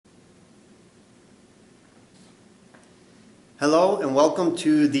Hello and welcome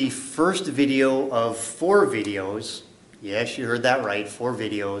to the first video of 4 videos. Yes, you heard that right, 4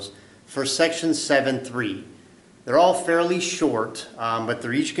 videos for section 7.3. They're all fairly short, but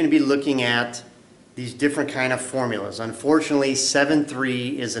they're each going to be looking at these different kind of formulas. Unfortunately,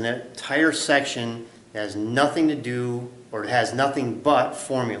 7.3 is an entire section that has nothing to do, or it has nothing but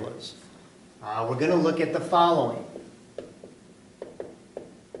formulas. We're going to look at the following.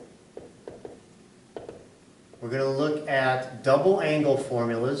 We're going to look at double angle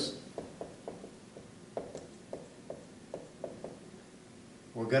formulas.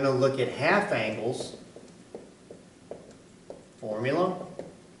 We're going to look at half angles formula.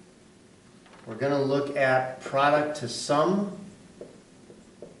 We're going to look at product to sum.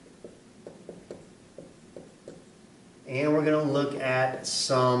 And we're going to look at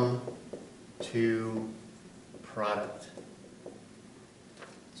sum to product.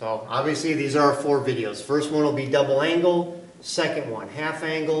 So obviously these are our 4 videos. First one will be double angle, second one half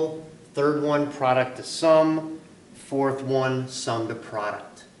angle, third one product to sum, fourth one sum to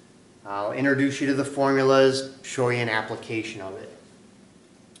product. I'll introduce you to the formulas, show you an application of it.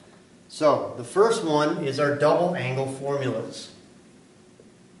 So the first one is our double angle formulas.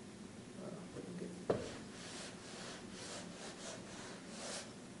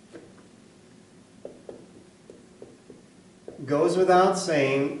 Goes without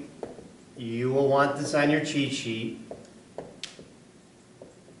saying, you will want this on your cheat sheet,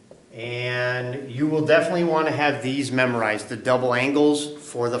 and you will definitely want to have these memorized, the double angles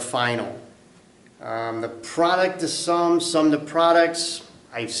for the final. The product to sum to products,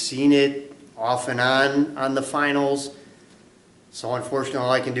 I've seen it off and on the finals, so unfortunately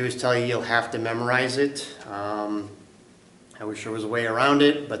all I can do is tell you you'll have to memorize it. I wish there was a way around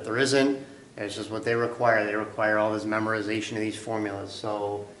it, but there isn't. It's just what they require. They require all this memorization of these formulas.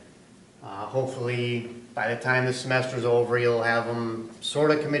 So hopefully by the time the semester's over, you'll have them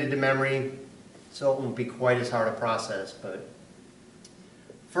sort of committed to memory, so it won't be quite as hard a process. But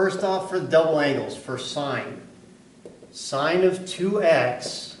first off, for the double angles, for sine. Sine of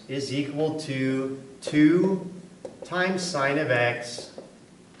 2x is equal to 2 times sine of x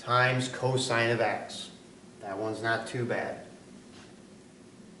times cosine of x. That one's not too bad.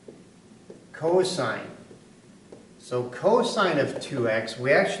 Cosine. So cosine of 2x,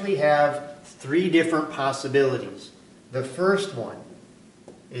 we actually have 3 different possibilities. The first one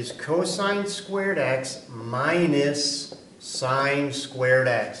is cosine squared x minus sine squared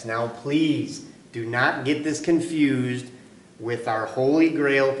x. Now please do not get this confused with our holy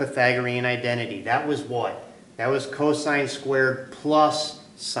grail Pythagorean identity. That was what? That was cosine squared plus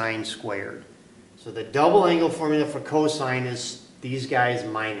sine squared. So the double angle formula for cosine is these guys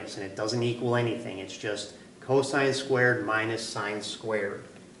minus, and it doesn't equal anything. It's just cosine squared minus sine squared.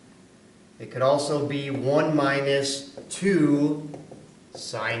 It could also be 1 minus 2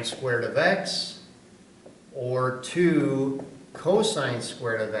 sine squared of x, or 2 cosine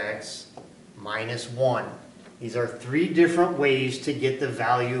squared of x minus 1. These are 3 different ways to get the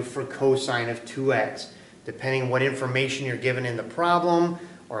value for cosine of 2x, depending what information you're given in the problem,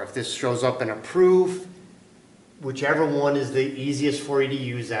 or if this shows up in a proof. Whichever one is the easiest for you to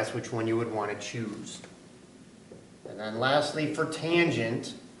use, that's which one you would want to choose. And then lastly, for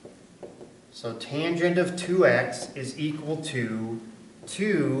tangent, so tangent of 2x is equal to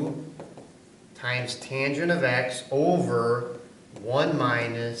 2 times tangent of x over 1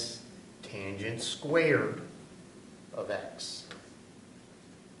 minus tangent squared of x.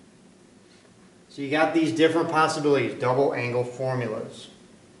 So you got these different possibilities, double angle formulas.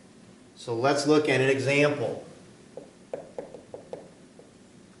 So let's look at an example.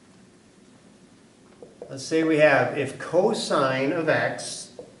 Let's say we have, if cosine of x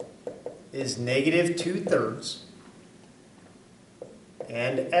is negative 2/3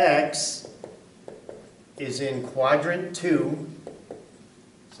 and x is in quadrant 2.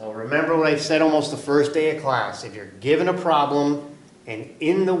 So remember what I said almost the first day of class. If you're given a problem and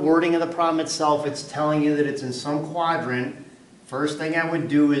in the wording of the problem itself it's telling you that it's in some quadrant, first thing I would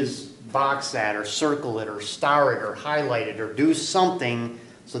do is box that or circle it or star it or highlight it or do something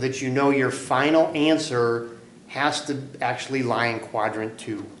so that you know your final answer has to actually lie in quadrant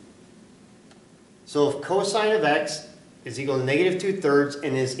 2. So if cosine of x is equal to negative 2/3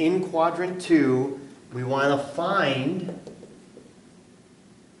 and is in quadrant 2, we want to find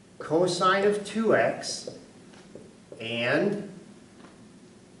cosine of 2x and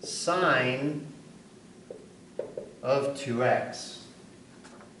sine of 2x.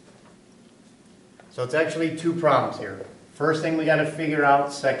 So it's actually 2 problems here. First thing we got to figure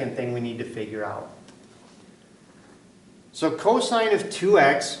out, second thing we need to figure out. So cosine of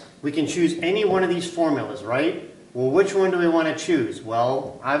 2x, we can choose any one of these formulas, right? Well, which one do we want to choose?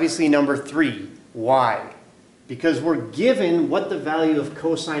 Well, obviously number 3. Why? Because we're given what the value of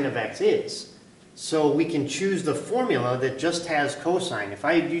cosine of x is. So we can choose the formula that just has cosine. If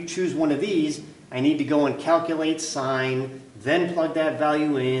I do choose one of these, I need to go and calculate sine, then plug that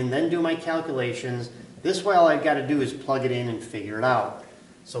value in, then do my calculations. This way all I've got to do is plug it in and figure it out.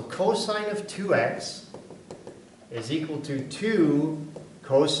 So cosine of 2x is equal to 2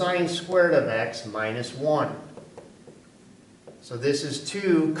 cosine squared of x minus 1. So this is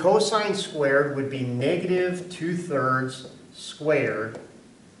 2. Cosine squared would be negative 2/3 squared.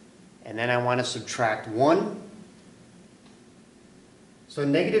 And then I want to subtract 1. So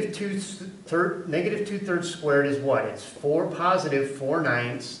negative 2/3 squared is what? It's 4 positive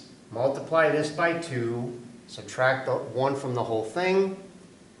 4/9. Multiply this by 2. Subtract the 1 from the whole thing.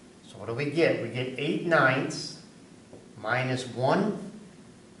 So what do we get? We get 8/9 minus 1.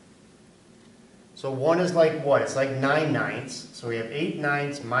 So 1 is like what? It's like 9/9. So we have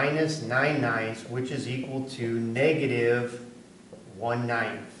 8/9 minus 9/9, which is equal to negative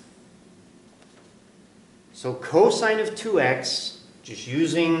 1/9. So cosine of 2x, just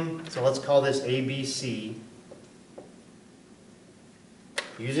using, so let's call this ABC.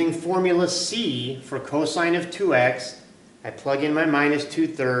 Using formula C for cosine of 2x, I plug in my minus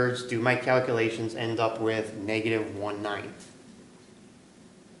 2/3, do my calculations, end up with negative 1/9.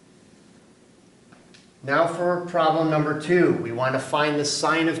 Now for problem number 2, we want to find the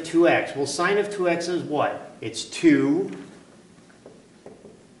sine of 2x. Well, sine of 2x is what? It's 2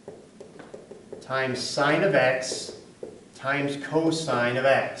 times sine of x times cosine of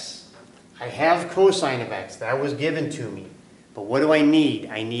x. I have cosine of x. That was given to me. But what do I need?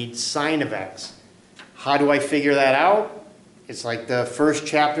 I need sine of x. How do I figure that out? It's like the first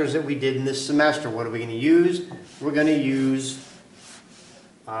chapters that we did in this semester. What are we going to use? We're going to use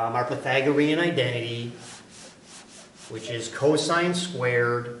our Pythagorean identity, which is cosine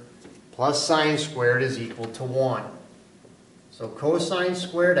squared plus sine squared is equal to 1. So cosine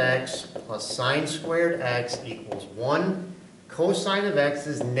squared x plus sine squared x equals 1. Cosine of x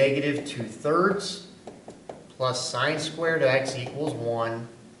is negative 2/3 plus sine squared x equals 1.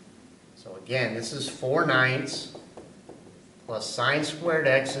 So again, this is 4/9 plus sine squared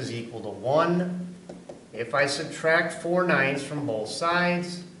x is equal to 1. If I subtract 4/9 from both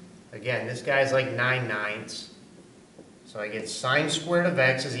sides, again, this guy's like 9/9. So I get sine squared of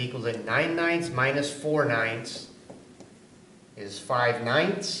x is equal to 9/9 minus 4/9 is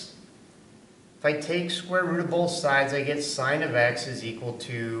 5/9. If I take square root of both sides, I get sine of x is equal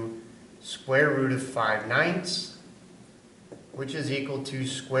to square root of 5/9, which is equal to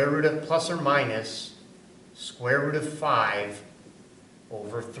square root of plus or minus square root of 5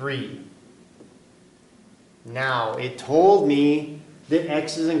 over 3. Now, it told me that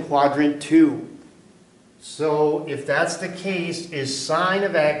x is in quadrant 2. So, if that's the case, is sine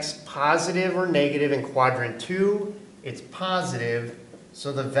of x positive or negative in quadrant 2? It's positive.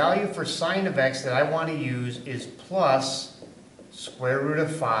 So the value for sine of x that I want to use is plus square root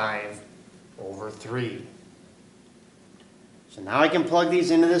of 5 over 3. So now I can plug these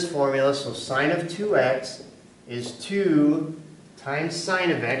into this formula. So sine of 2x is 2 times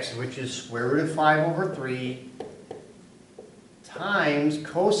sine of x, which is square root of 5 over 3, times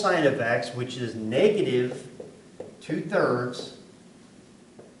cosine of x, which is negative 2/3.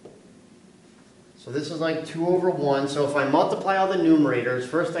 So this is like 2 over 1. So if I multiply all the numerators,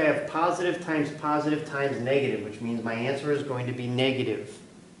 first I have positive times negative, which means my answer is going to be negative.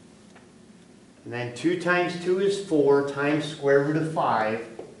 And then 2 times 2 is 4 times square root of 5.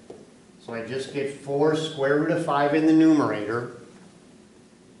 So I just get 4 square root of 5 in the numerator.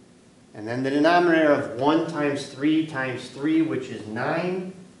 And then the denominator of 1 times 3, which is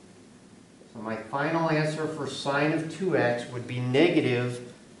 9. So my final answer for sine of 2x would be negative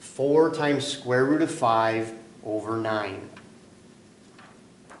 4 times square root of 5 over 9.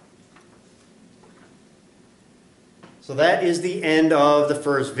 So that is the end of the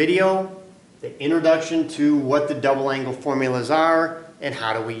first video, the introduction to what the double angle formulas are and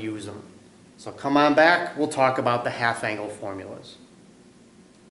how do we use them. So come on back, we'll talk about the half angle formulas.